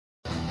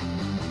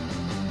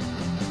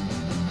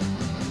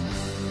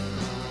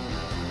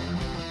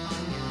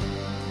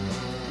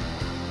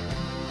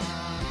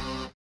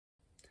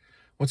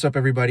What's up,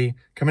 everybody?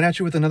 Coming at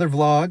you with another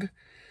vlog.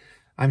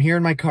 I'm here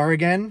in my car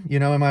again. You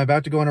know, am I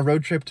about to go on a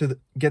road trip to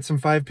get some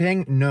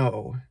 5-ping?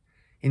 No.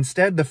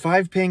 Instead, the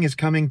 5-ping is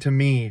coming to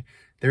me.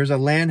 There's a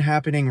LAN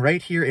happening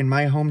right here in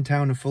my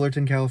hometown of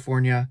Fullerton,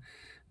 California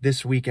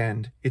this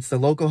weekend. It's the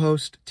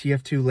Localhost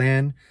TF2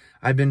 LAN.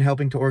 I've been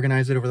helping to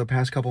organize it over the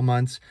past couple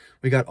months.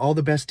 We got all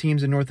the best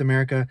teams in North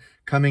America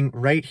coming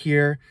right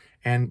here,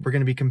 and we're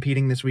going to be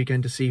competing this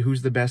weekend to see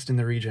who's the best in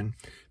the region.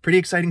 Pretty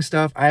exciting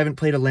stuff. I haven't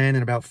played a LAN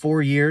in about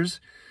 4 years,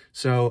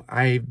 so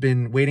I've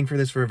been waiting for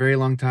this for a very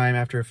long time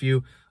after a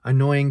few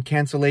annoying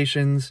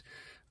cancellations,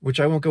 which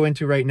I won't go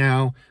into right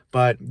now,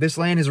 but this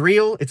LAN is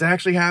real. It's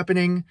actually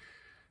happening.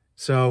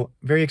 So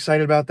very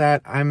excited about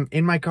that. I'm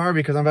in my car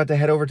because I'm about to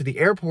head over to the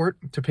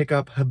airport to pick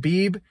up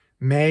Habib,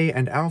 May,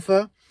 and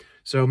Alpha.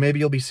 So maybe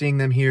you'll be seeing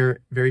them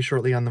here very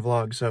shortly on the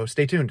vlog. So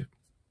stay tuned.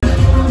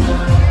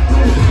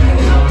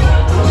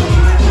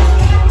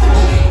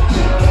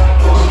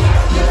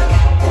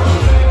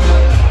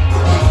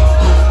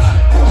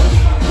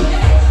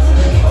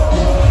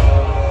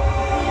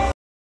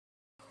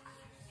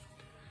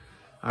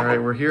 All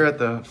right, we're here at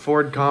the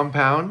Ford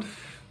compound.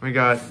 We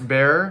got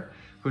Bear,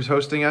 who's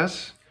hosting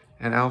us,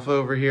 and Alpha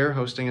over here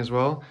hosting as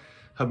well.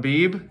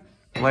 Habib,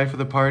 life of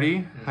the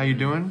party. How you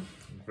doing?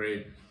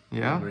 Great.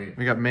 Yeah? Great.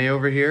 We got May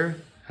over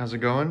here. How's it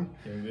going?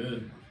 Doing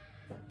good.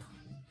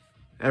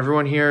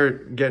 Everyone here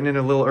getting in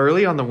a little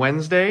early on the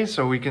Wednesday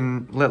so we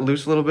can let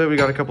loose a little bit. We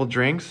got a couple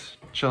drinks,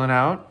 chilling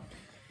out.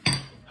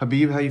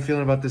 Habib, how you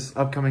feeling about this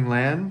upcoming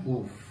LAN?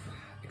 Oof.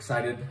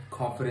 Excited,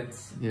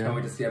 confidence. Yeah. Can't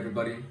wait to see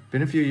everybody.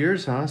 Been a few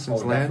years, huh,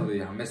 since LAN?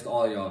 Definitely. I missed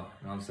all y'all. You know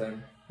what I'm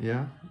saying?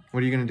 Yeah?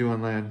 What are you gonna do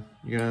on LAN?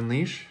 You gonna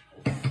unleash?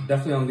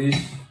 Definitely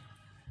unleash.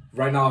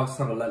 Right now, it's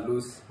time to let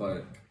loose,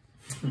 but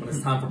when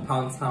it's time for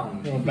Pound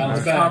Town, We're gonna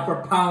bounce back. time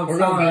for Pound We're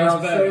Town. gonna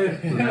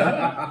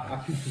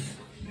bounce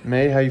back.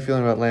 May, how you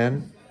feeling about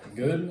LAN?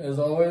 Good, as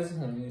always.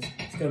 I mean,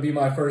 it's gonna be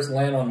my first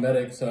LAN on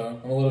Medic, so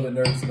I'm a little bit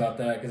nervous about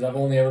that because I've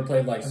only ever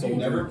played like Soldier.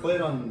 Never played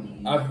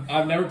on.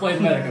 I've never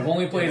played Medic. I've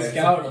only played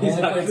Scout. I've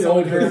only played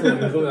Soldier.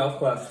 He's only off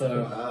class.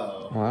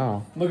 So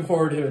Wow. looking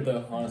forward to it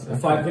though, honestly.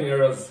 5-ping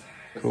arrows.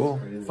 Cool.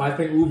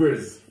 5-ping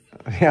Ubers.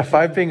 Yeah,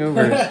 5-ping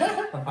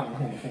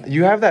Ubers.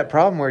 You have that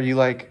problem where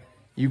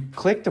you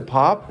click to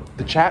pop,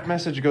 the chat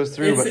message goes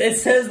through, It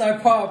says I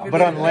pop.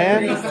 but on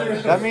LAN,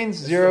 that means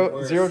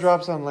zero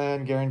drops on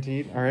LAN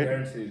guaranteed. All right.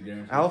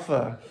 Guaranteed.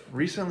 Alpha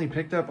recently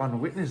picked up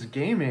on Witness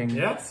Gaming.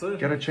 Yes, sir.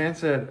 Got a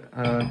chance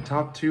at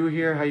top 2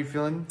 here. How you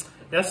feeling?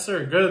 Yes,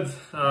 sir. Good.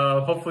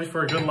 Hopefully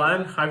for a good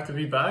LAN. Hyped to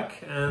be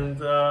back. And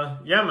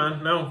yeah,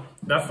 man. No,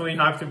 definitely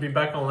hyped to be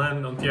back on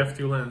LAN on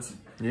TF2 LANs.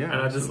 Yeah.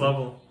 And at this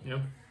level. Yeah.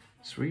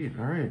 Sweet.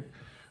 All right.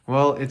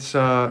 Well, it's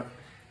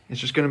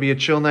just gonna be a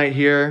chill night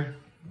here.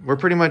 We're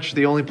pretty much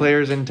the only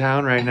players in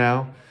town right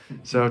now.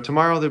 So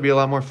tomorrow there'll be a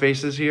lot more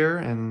faces here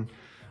and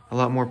a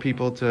lot more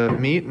people to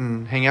meet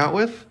and hang out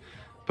with.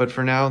 But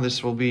for now,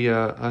 this will be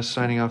us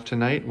signing off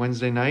tonight,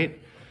 Wednesday night.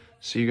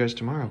 See you guys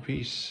tomorrow.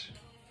 Peace.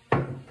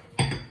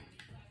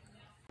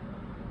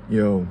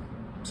 Yo,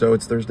 so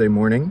it's Thursday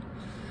morning.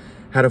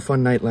 Had a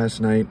fun night last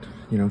night,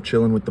 you know,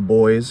 chilling with the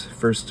boys.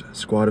 First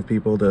squad of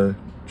people to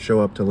show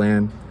up to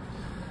LAN.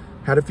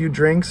 Had a few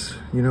drinks,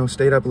 you know,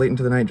 stayed up late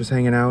into the night just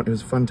hanging out. It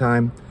was a fun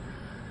time.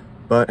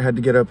 But had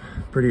to get up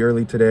pretty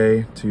early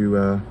today to,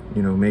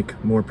 you know,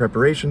 make more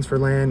preparations for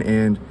LAN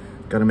and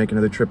got to make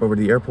another trip over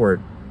to the airport.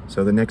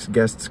 So the next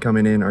guests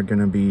coming in are going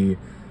to be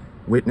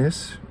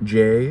Witness,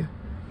 Jay,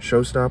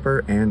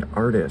 Showstopper, and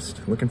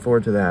Artist. Looking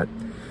forward to that.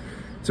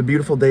 It's a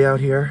beautiful day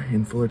out here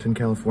in Fullerton,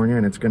 California,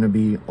 and it's going to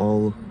be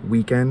all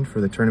weekend for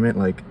the tournament,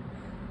 like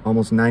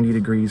almost 90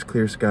 degrees,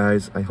 clear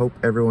skies. I hope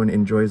everyone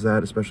enjoys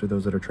that, especially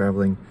those that are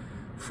traveling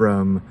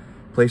from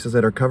places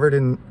that are covered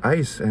in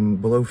ice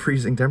and below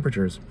freezing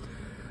temperatures.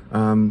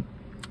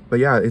 But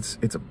yeah, it's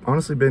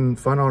honestly been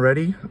fun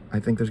already. I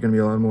think there's gonna be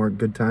a lot more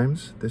good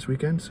times this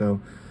weekend,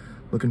 so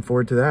looking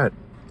forward to that.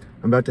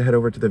 I'm about to head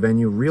over to the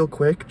venue real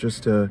quick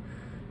just to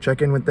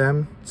check in with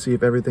them, see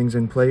if everything's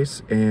in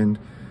place, and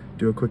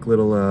do a quick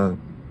little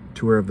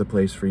tour of the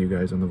place for you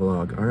guys on the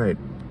vlog. All right,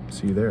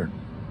 see you there.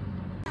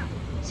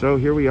 So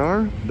here we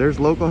are. There's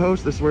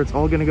Localhost. This is where it's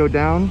all gonna go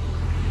down,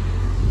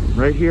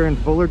 right here in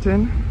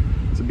Fullerton.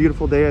 It's a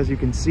beautiful day, as you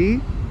can see.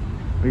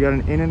 We got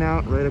an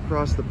In-N-Out right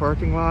across the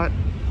parking lot.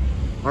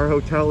 Our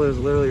hotel is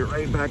literally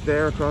right back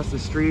there across the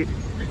street.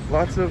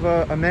 Lots of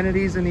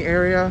amenities in the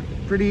area.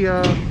 Pretty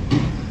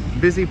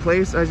busy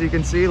place, as you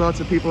can see. Lots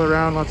of people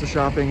around, lots of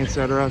shopping,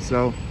 etc.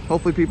 So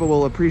hopefully people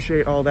will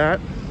appreciate all that.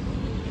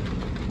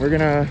 We're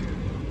gonna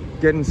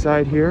get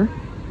inside here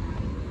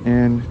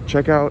and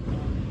check out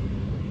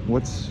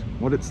what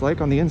it's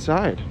like on the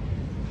inside.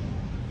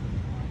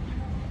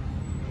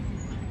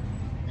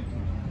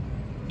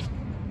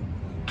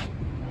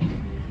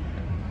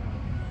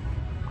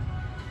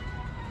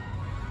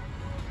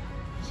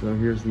 So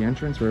here's the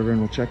entrance where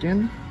everyone will check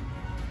in.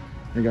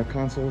 They got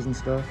consoles and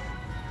stuff.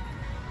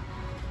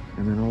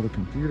 And then all the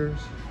computers.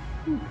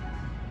 Whew.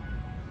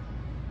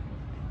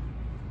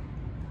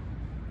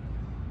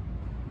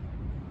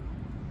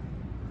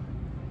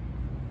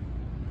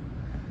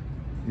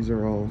 These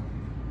are all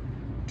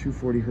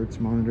 240 hertz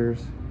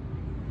monitors,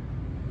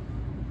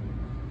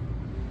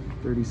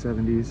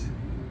 3070s.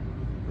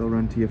 They'll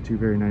run TF2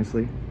 very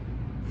nicely.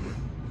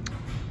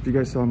 If you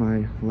guys saw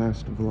my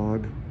last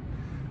vlog,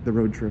 the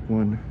road trip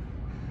one,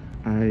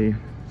 I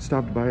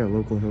stopped by a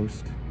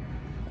Localhost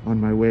on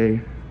my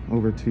way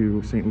over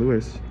to St.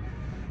 Louis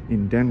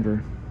in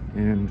Denver,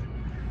 and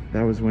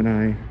that was when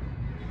I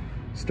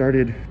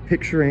started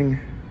picturing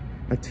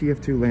a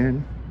TF2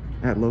 LAN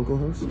at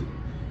Localhost.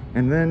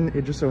 And then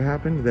it just so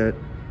happened that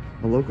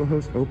a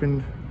Localhost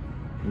opened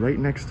right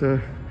next to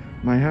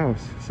my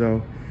house.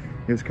 So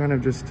it was kind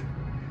of just,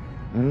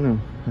 I don't know,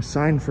 a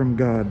sign from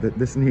God that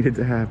this needed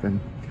to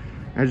happen.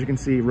 As you can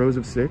see, rows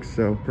of 6,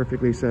 so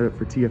perfectly set up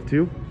for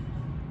TF2.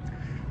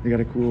 They got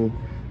a cool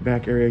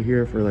back area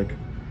here for like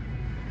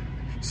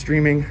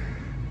streaming,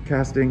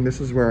 casting.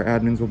 This is where our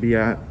admins will be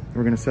at.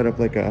 We're gonna set up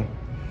like a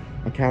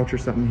couch or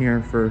something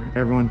here for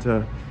everyone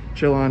to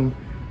chill on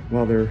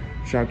while they're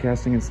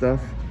shoutcasting and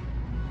stuff.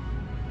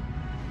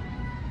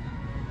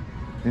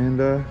 And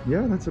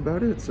yeah, that's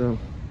about it. So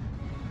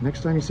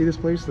next time you see this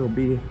place, there'll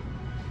be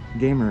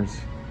gamers.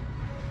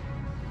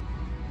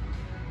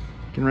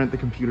 You can rent the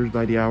computers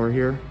by the hour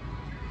here.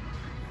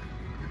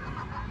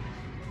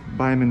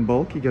 Buy them in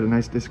bulk, you get a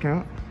nice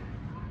discount.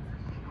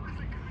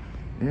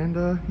 And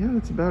yeah,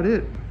 that's about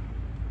it.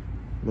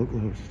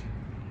 Localhost.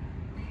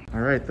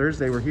 All right,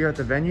 Thursday, we're here at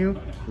the venue.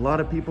 A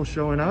lot of people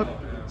showing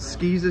up.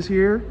 Skis is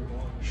here.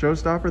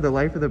 Showstopper, the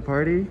life of the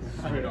party.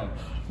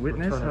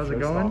 Witness, how's it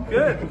going?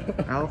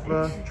 Good.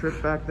 Alpha,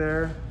 Trip back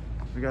there.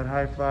 We got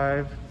High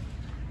Five.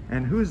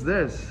 And who's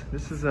this?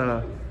 This is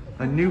a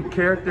new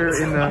character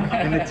in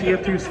the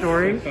TF2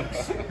 story.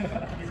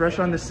 Fresh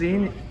on the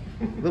scene.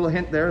 Little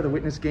hint there, the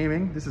Witness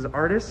Gaming. This is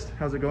Artist.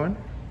 How's it going?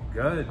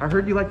 Good. I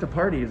heard you like to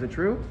party, is it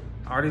true?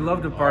 I already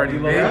love the party,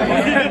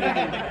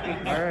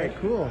 All right,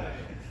 cool.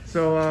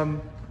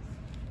 So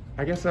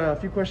I guess a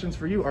few questions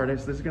for you,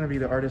 Artist. This is gonna be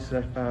the Artist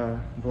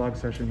vlog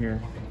session here.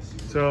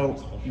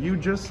 So you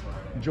just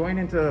join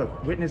into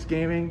Witness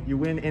Gaming, you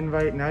win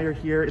invite, now you're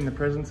here in the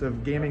presence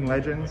of gaming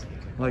legends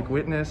like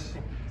Witness.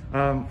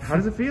 How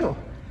does it feel?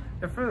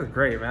 It feels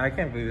great, man. I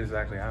can't believe this is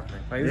actually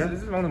happening. Like,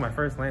 this is only my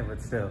first LAN, but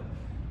still.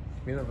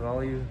 Meet up with all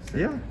of you.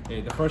 Yeah.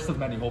 Hey, the first of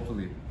many,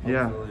 hopefully.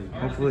 Yeah,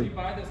 hopefully. Did you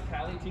buy this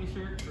Cali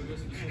t-shirt for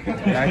this?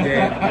 Yeah, I did.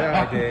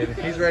 Yeah, I did.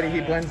 He's ready,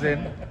 he blends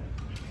in.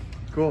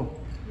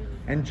 Cool.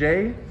 And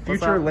Jay,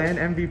 future LAN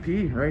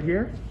MVP right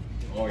here.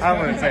 Oh, I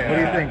wouldn't say What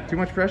do you that. think? Too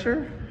much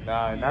pressure?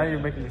 Nah, now you're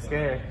making me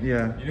scared.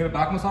 Yeah. You need a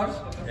back massage?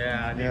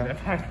 Yeah, I need Yeah.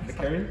 that. The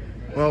carry?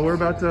 Well, we're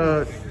about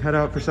to head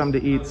out for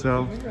something to eat,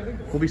 so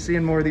we'll be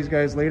seeing more of these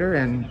guys later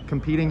and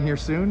competing here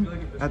soon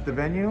at the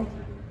venue.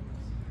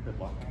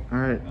 All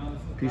right,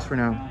 peace for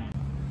now.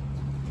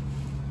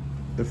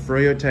 The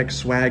Froyotech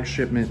swag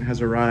shipment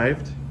has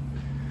arrived.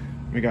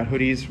 We got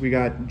hoodies, we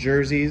got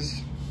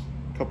jerseys,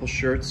 a couple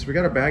shirts. We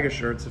got a bag of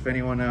shirts if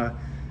anyone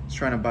is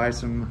trying to buy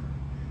some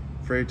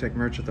Froyotech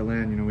merch at the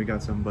LAN, you know, we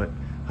got some. But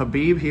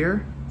Habib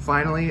here,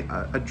 finally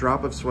a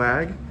drop of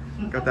swag.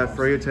 Got that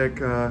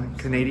Froyotech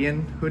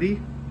Canadian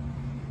hoodie.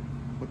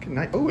 Looking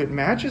nice. Oh, it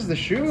matches the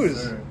shoes.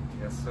 Yes, sir.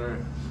 Yes, sir.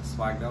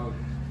 Swagged out.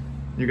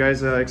 You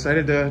guys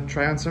excited to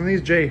try on some of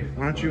these? Jay,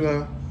 why don't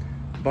you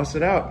bust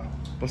it out?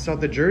 Bust out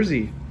the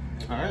jersey.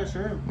 All right,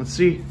 sure. Let's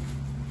see.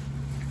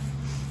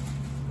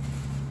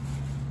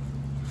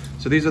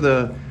 So these are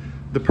the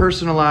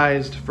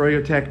personalized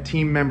Froyotech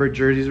team member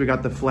jerseys. We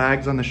got the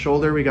flags on the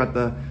shoulder. We got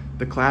the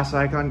class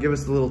icon. Give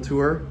us the little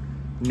tour.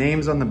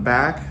 Names on the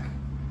back.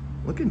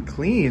 Looking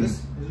clean.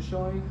 Is it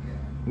showing?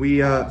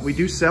 We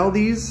do sell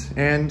these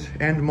and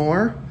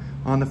more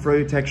on the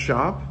Froyotech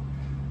shop.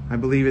 I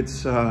believe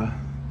it's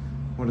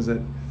what is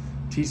it?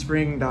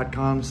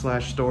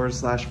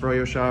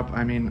 teespring.com/stores/froyoshop.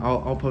 I mean,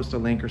 I'll post a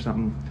link or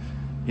something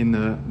in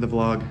the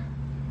vlog.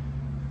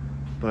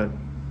 But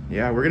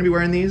yeah, we're gonna be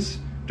wearing these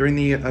during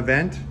the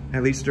event,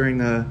 at least during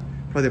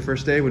probably the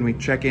first day when we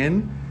check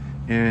in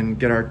and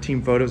get our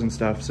team photos and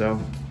stuff. So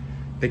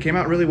they came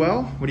out really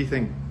well. What do you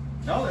think?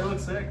 No, they look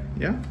sick.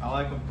 Yeah? I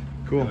like them.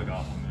 Cool. They look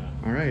awesome,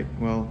 yeah. All right,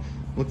 well,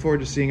 look forward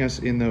to seeing us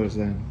in those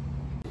then.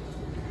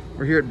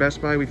 We're here at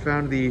Best Buy. We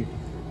found the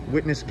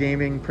Witness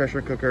Gaming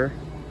pressure cooker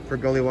for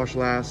Gully Wash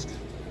Last.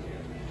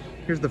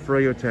 Here's the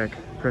Froyotech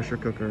pressure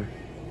cooker.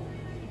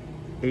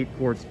 8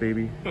 quarts,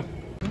 baby.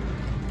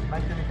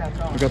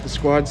 We got the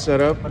squad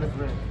set up.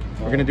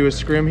 We're gonna do a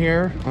scrim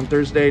here on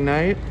Thursday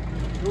night.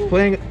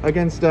 Playing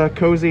against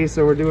Cozy,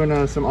 so we're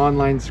doing some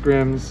online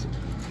scrims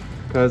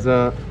because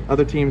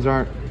other teams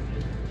aren't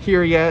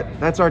here yet.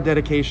 That's our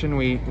dedication.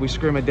 We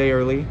scrim a day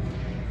early.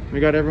 We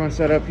got everyone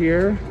set up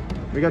here.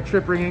 We got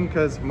Trip ringing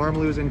because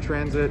Marmaloo's in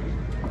transit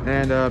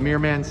and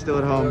Mirman's still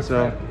at home,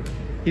 so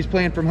he's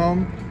playing from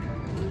home.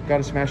 Got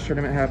a Smash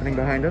tournament happening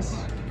behind us.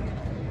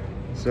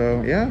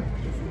 So yeah,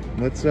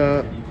 let's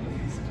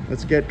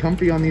get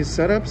comfy on these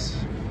setups.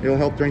 It'll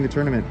help during the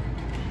tournament.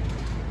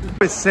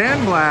 With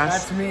Sandblast.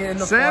 That's me in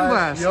the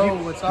Sandblast. flesh.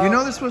 Yo, what's up? You know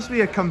this is supposed to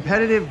be a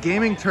competitive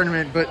gaming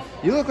tournament, but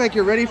you look like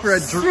you're ready for a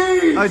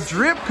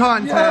drip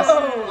contest.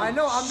 Yo, I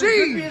know, I'm the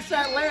drippiest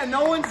at LAN.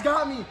 No one's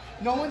got me.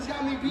 No one's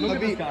got me beat.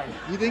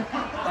 You think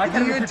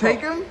you can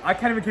take him? I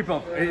can't even keep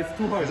up. It's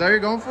too hard. Is that what you're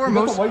going for?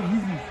 Most white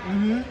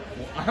Yeezys.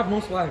 I have no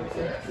swag.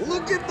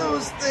 Look at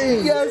those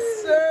things. Yes,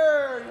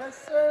 sir.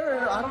 Yes,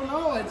 sir. I don't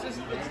know. It's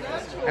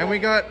natural. And we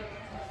got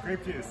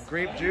Grape juice.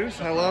 grape juice.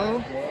 Hello.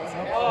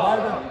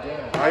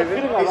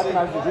 Ivan.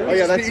 Oh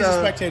yeah, that's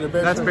spectator.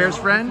 that's Bear's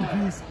friend.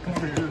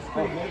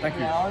 Thank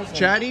you.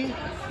 Chatty.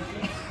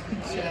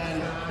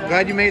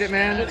 Glad you made it,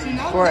 man.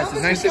 Of course,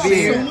 it's Nice to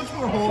see you.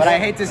 But I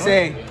hate to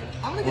say,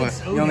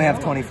 What? you only have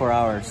 24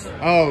 hours.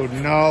 Oh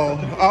no.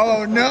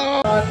 Oh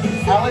no.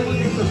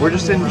 We're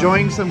just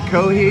enjoying some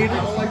Coheed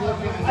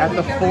at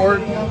the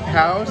Ford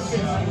house.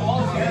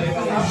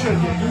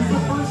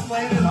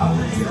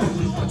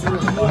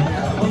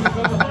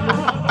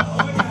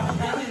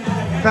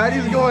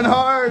 Patty's going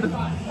hard.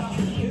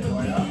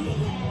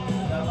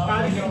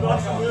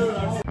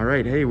 All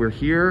right, hey, we're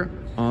here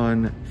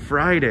on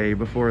Friday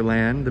before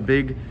LAN, the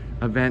big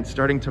event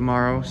starting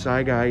tomorrow.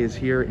 Psy Guy is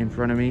here in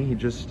front of me. He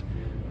just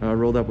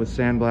rolled up with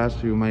Sandblast,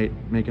 who might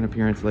make an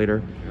appearance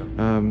later.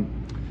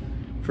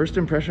 First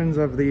impressions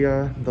of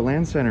the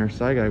LAN Center.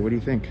 Psy Guy, what do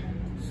you think?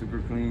 Super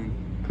clean.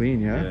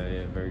 Clean, yeah?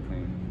 Yeah, very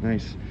clean.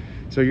 Nice.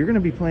 So you're going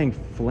to be playing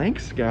Flank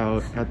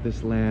Scout at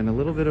this LAN, a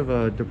little bit of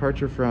a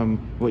departure from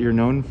what you're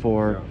known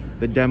for,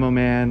 the Demo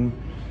Man.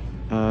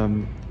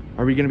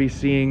 Are we going to be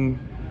seeing,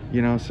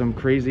 you know, some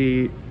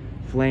crazy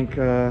Flank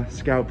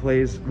Scout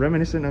plays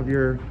reminiscent of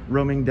your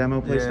roaming demo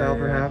play style,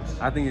 perhaps?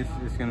 I think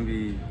it's going to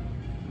be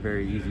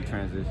very easy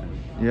transition.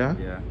 Yeah?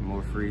 Yeah,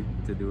 more free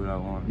to do what I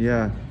want.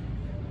 Yeah.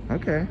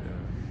 Okay.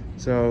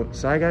 So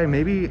Psy Guy,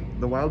 maybe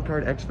the wild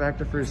card X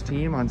factor for his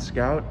team on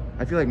Scout.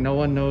 I feel like no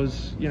one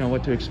knows, you know,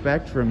 what to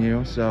expect from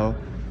you, so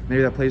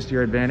maybe that plays to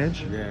your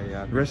advantage.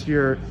 Yeah. The rest of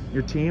your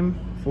team,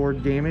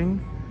 Ford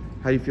Gaming,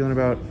 how you feeling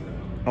about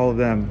all of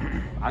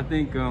them? I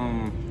think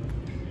a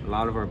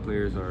lot of our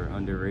players are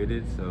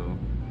underrated, so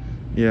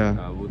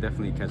Yeah. we'll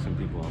definitely catch some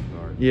people off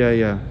guard.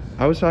 Yeah.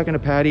 I was talking to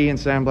Patty and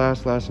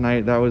Sandblast last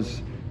night. That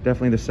was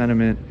definitely the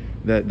sentiment,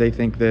 that they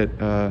think that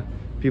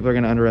people are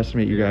going to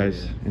underestimate you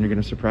guys, and you're going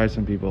to surprise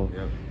some people.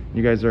 Yep.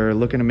 You guys are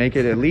looking to make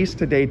it at least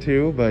to day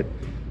 2, but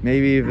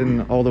maybe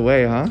even all the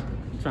way, huh?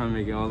 I'm trying to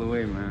make it all the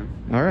way, man.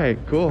 All right,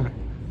 cool.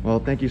 Well,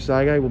 thank you,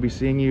 Psy Guy. We'll be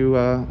seeing you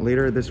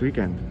later this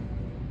weekend.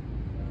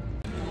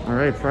 All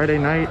right, Friday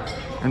night,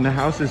 and the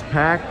house is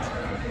packed.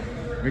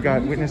 We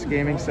got Witness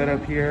Gaming set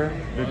up here.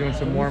 They're doing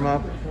some warm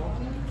up.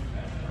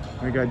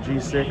 We got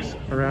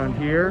G6 around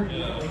here.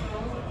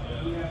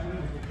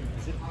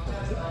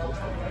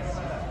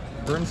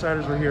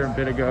 Burnsiders were here a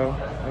bit ago.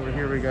 Over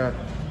here we got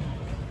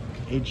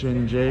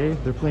H&J.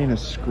 They're playing a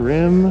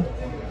scrim.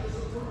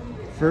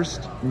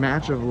 First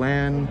match of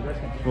LAN.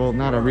 Well,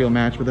 not a real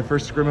match, but the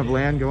first scrim of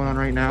LAN going on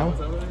right now.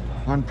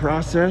 On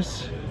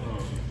process.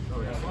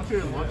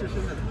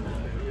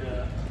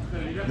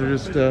 They're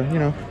just, you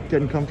know,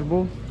 getting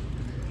comfortable.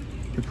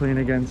 They're playing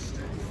against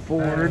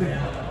Ford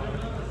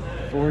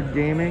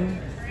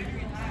Gaming.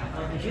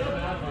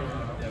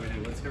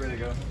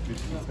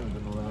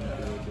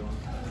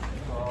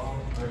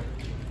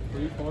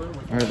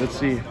 All right, let's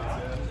see.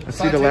 Let's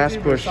see the last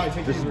push.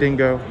 This is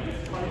Dingo.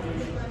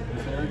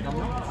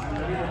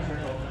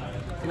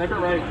 Sniper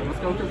right. Let's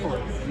go through 4.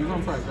 Use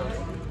on side, guys.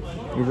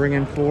 We bring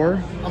in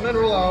 4. I'm gonna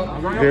roll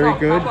out. Very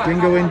good.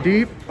 Dingo in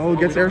deep. Oh,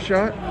 gets air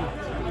shot.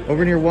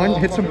 Over near 1.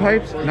 Hits some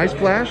pipes. Nice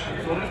flash.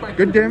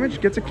 Good damage.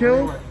 Gets a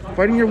kill.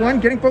 Fighting near 1.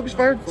 Getting focus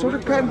fire. Soldier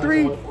caught in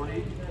 3.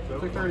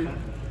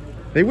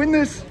 They win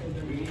this.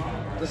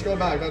 Just go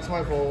back. That's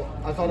my fault.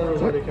 I thought it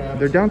was already capped.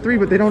 They're down 3,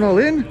 but they don't all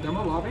in.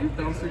 Demo lobby,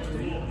 down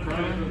 60.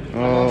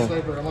 Oh,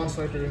 I'm on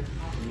sniper.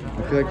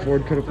 I feel like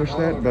Ford could have pushed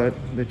that, but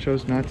they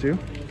chose not to.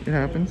 It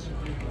happens.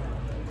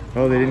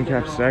 Oh, they didn't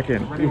cap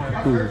second. Ooh.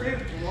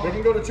 They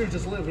can go to 2,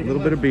 just live. A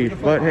little bit of beef,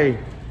 but hey,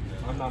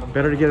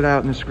 better to get it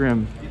out in the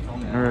scrim.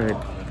 All right.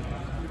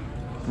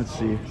 Let's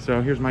see. So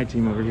here's my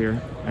team over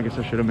here. I guess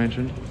I should have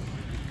mentioned.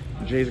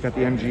 Jay's got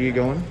the MGE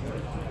going.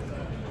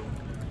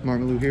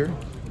 Marmalou here.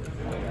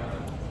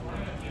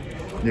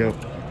 Yep.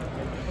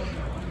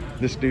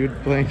 This dude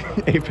playing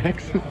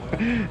Apex.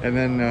 and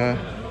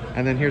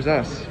then here's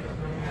us.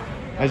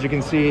 As you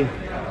can see,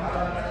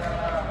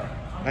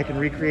 I can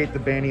recreate the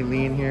Banny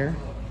lean here.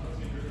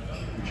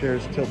 The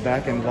chairs tilt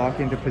back and lock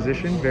into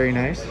position. Very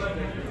nice.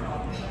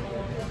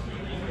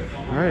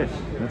 All right,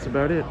 that's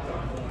about it.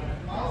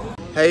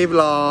 Hey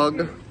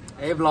vlog.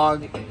 Hey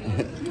vlog.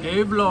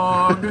 Hey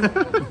vlog.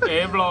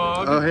 Hey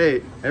vlog. Oh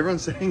hey,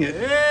 everyone's saying it.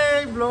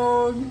 Hey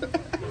vlog.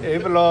 Hey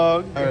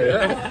vlog. All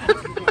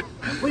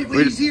right.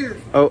 Wait, he's here.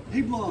 Oh.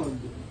 Hey vlog.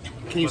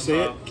 Can you say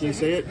it? Can you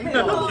say it?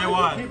 Hey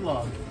what? Hey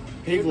vlog.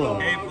 Hey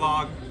vlog. Hey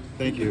vlog.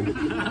 Thank you.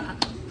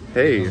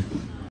 Hey.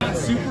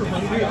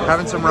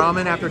 Having some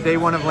ramen after day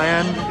 1 of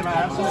LAN.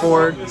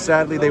 Ford,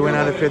 sadly they went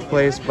out of 5th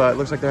place, but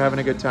looks like they're having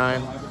a good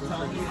time.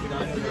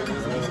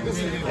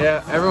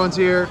 Yeah, everyone's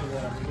here.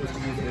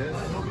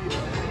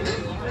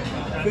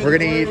 We're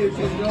gonna eat.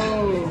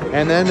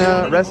 And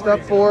then rest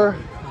up for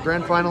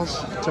grand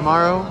finals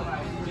tomorrow.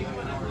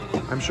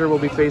 I'm sure we'll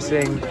be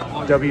facing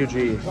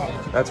WG.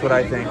 That's what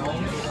I think.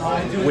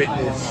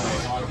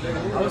 Witness.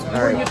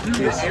 All right,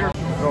 peace.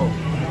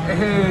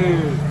 Hey,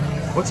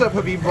 What's up,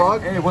 Habib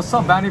Vlog? hey, what's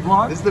up, Vanny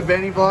Vlog? This is the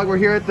Benny Vlog. We're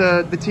here at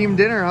the team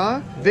dinner,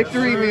 huh?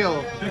 Victory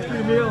meal.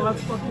 Victory meal,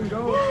 let's fucking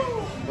go.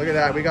 Look at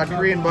that. We got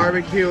Korean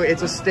barbecue.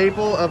 It's a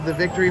staple of the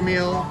Victory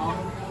meal.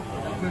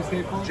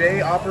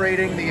 Jay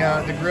operating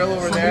the grill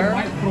over there.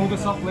 Might throw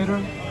this up later.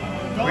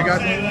 We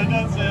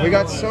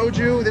got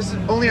soju. This is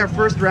only our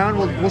first round.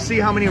 We'll see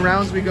how many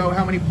rounds we go,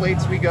 how many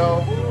plates we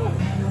go.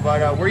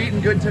 But we're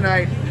eating good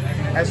tonight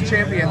as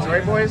champions,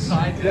 right, boys?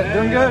 Yeah,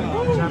 doing good.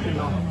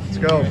 Let's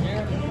go.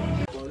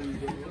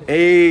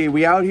 Hey,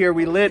 we out here.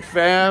 We lit,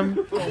 fam.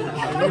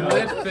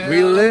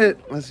 We lit.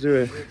 Let's do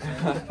it.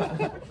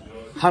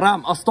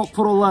 Haram,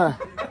 astaghfirullah.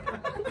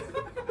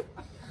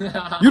 You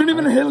didn't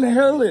even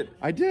inhale it.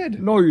 I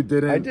did. No, you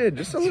didn't. I did,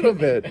 just a little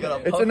bit.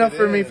 It's enough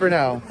for me for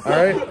now, all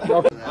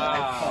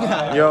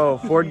right? Yo,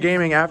 Ford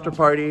Gaming after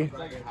party.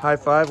 High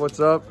five, what's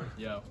up?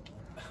 Yo.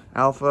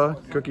 Alpha,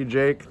 Cookie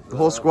Jake. The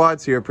whole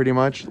squad's here pretty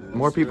much.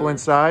 More people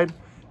inside,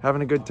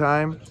 having a good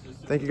time.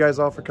 Thank you guys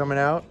all for coming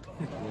out.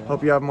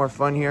 Hope you have more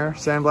fun here.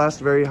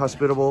 Sandblast, very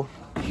hospitable.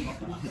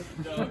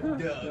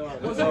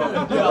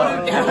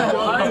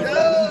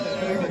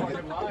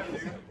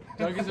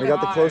 We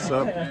got the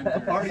close-up.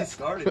 The party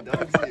started.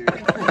 Doug's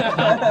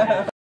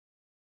here.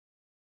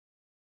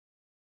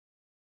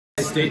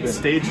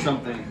 Stage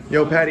something.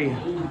 Yo, Patty.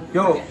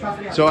 Yo.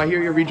 So I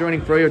hear you're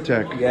rejoining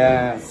Froyotech.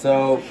 Yeah,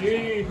 so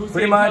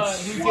pretty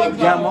much,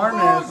 yeah,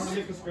 Marnus.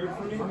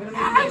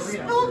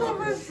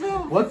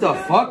 What the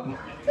fuck?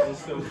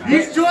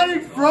 He's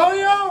joining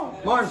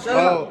Froyo? Marn, shut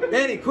up.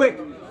 Benny, quick.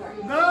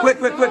 Quick,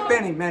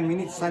 Benny. Man, we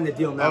need to sign the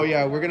deal now. Oh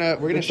yeah, we're gonna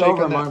It's shake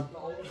over, on that. Marn.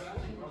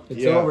 It's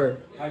Yeah. over.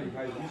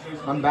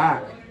 I'm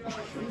back.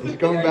 He's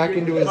going back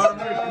into his. Bye,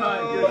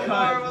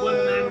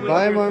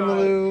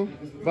 Marmaloo.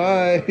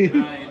 Bye.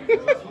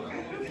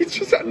 He's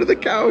just under the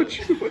couch.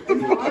 What the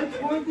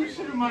fuck?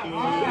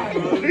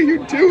 What are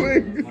you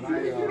doing?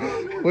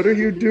 What are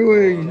you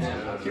doing?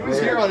 He was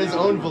here on his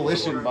own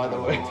volition, by the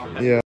way.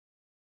 Yeah.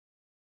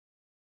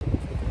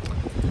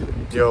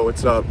 Yo,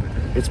 what's up?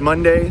 It's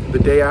Monday, the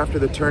day after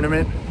the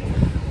tournament.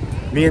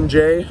 Me and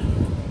Jay,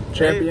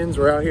 champions,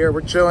 we're out here,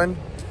 we're chilling.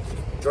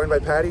 Joined by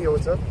Patty. Yo,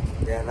 what's up?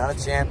 Yeah, not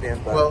a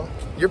champion, but Well,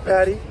 you're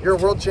Patty. You're a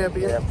world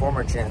champion. yeah,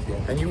 former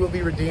champion. And you will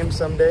be redeemed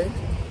someday.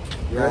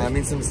 Yeah, I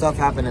mean, some stuff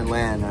happened in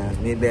LAN.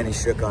 Me and Benny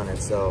shook on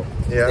it, so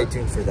Yeah. stay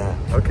tuned for that.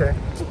 Okay.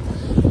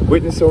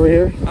 Witness over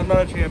here. I'm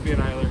not a champion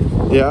either.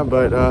 Yeah,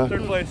 but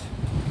Third place.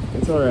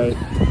 it's all right.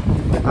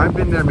 I've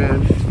been there,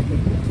 man.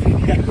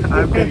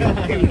 I've been there.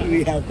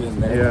 We have been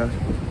there. Yeah.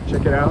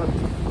 Check it out.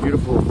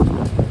 Beautiful.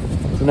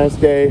 It's a nice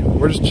day.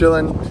 We're just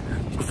chilling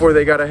before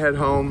they gotta head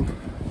home.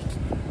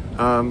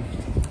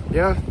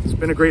 Yeah, it's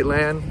been a great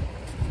LAN.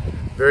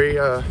 Very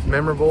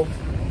memorable.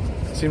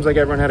 Seems like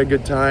everyone had a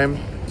good time.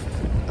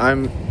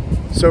 I'm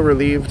so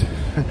relieved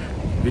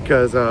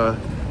because I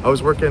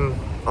was working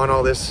on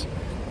all this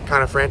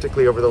kind of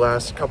frantically over the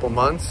last couple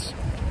months.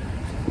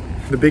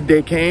 The big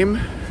day came,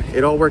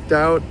 it all worked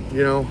out,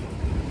 you know,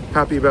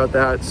 happy about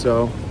that.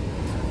 So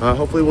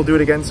hopefully we'll do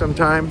it again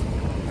sometime.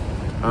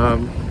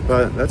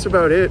 But that's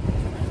about it.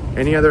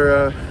 Any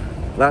other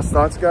last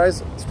thoughts,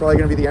 guys? It's probably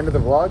gonna be the end of the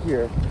vlog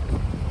here.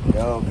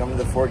 Yo, come to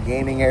the Ford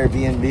Gaming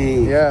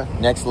Airbnb. Yeah.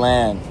 Next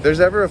LAN. If there's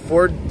ever a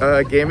Ford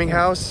gaming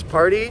house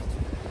party,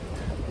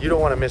 you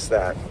don't want to miss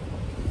that.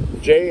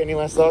 Jay, any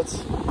last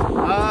thoughts?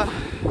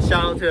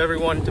 Shout out to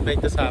everyone to make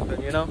this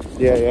happen, you know?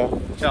 Yeah, yeah.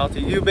 Shout out to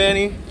you,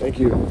 Benny, Thank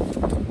you.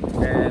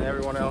 and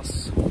everyone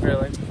else,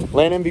 really.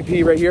 LAN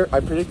MVP right here. I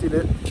predicted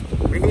it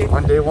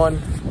on day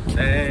one.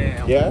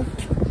 Damn. Yeah?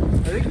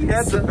 I think he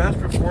had the best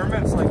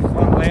performance like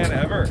on LAN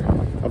ever.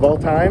 Of all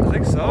time? I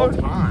think so.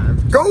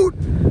 GOAT!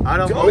 I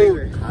don't Go! believe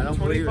it. I don't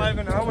believe 25 it.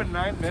 and 0 in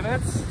 9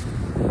 minutes.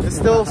 It's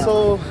still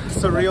so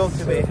surreal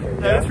to me.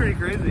 That's pretty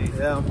crazy.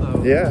 Yeah.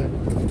 So. Yeah. I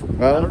don't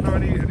Well, know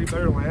any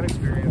better LAN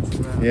experience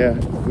than that. yeah.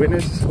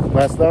 Witness,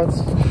 last thoughts?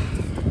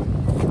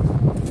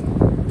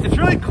 It's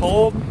really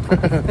cold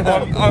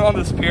on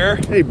this pier.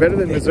 Hey, better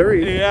than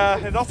Missouri. Yeah,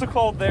 it's also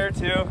cold there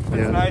too. It's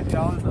Yeah. nice, you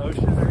know, the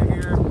ocean right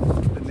here,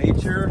 the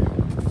nature.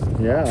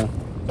 Yeah.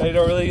 I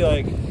don't really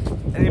like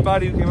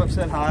anybody who came up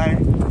said hi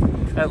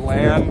at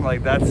LAN.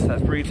 Like that's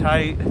pretty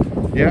tight.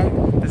 Yeah?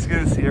 It's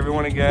good to see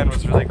everyone again. It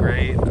was really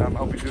great. I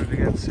hope we do it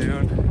again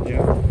soon.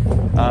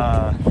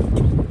 Yeah.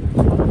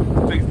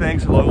 Big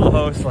thanks to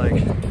Localhost. Like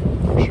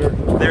For sure.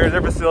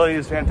 their facility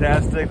is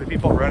fantastic. The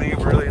people running it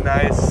were really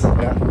nice.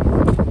 Yeah.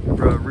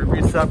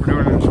 Reset,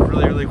 we're doing a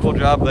really cool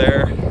job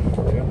there.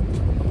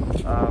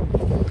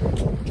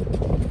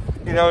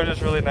 You know, it's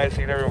just really nice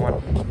seeing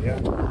everyone. Yeah.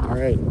 All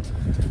right.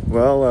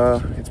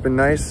 Well, it's been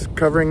nice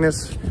covering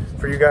this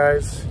for you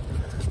guys.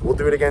 We'll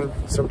do it again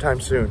sometime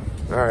soon.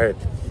 All right.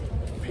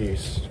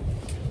 Peace.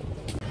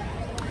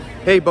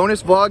 Hey,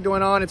 bonus vlog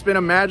going on. It's been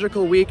a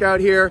magical week out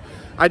here.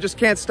 I just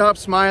can't stop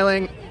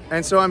smiling.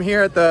 And so I'm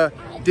here at the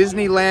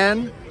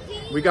Disneyland.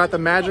 We got the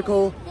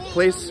magical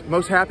place,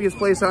 most happiest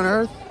place on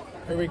earth.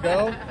 Here we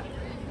go.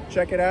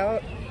 Check it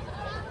out.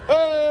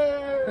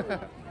 Hey!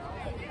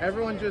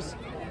 Everyone just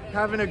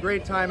having a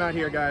great time out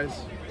here, guys.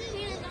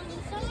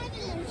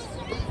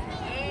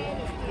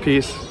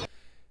 Peace.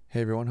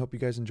 Hey everyone, hope you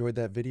guys enjoyed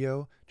that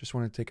video. Just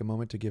wanted to take a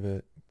moment to give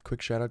a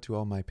quick shout out to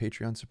all my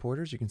Patreon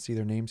supporters. You can see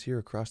their names here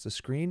across the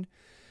screen.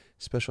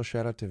 Special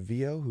shout out to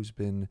Vio, who's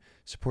been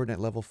supporting at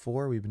level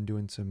 4. We've been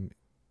doing some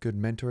good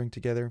mentoring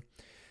together.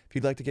 If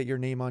you'd like to get your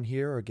name on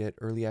here or get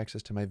early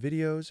access to my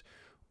videos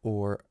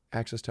or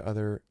access to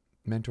other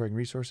mentoring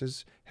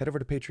resources, head over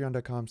to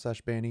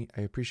patreon.com/Banny.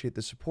 I appreciate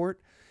the support.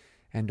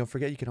 And don't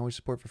forget, you can always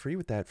support for free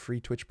with that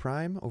free Twitch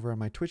Prime over on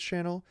my Twitch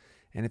channel.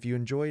 And if you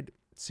enjoyed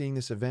seeing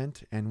this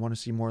event and want to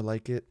see more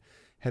like it,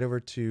 head over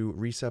to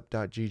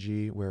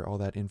resup.gg, where all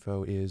that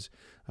info is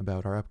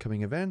about our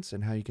upcoming events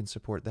and how you can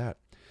support that.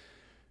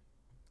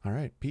 All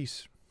right,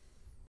 peace.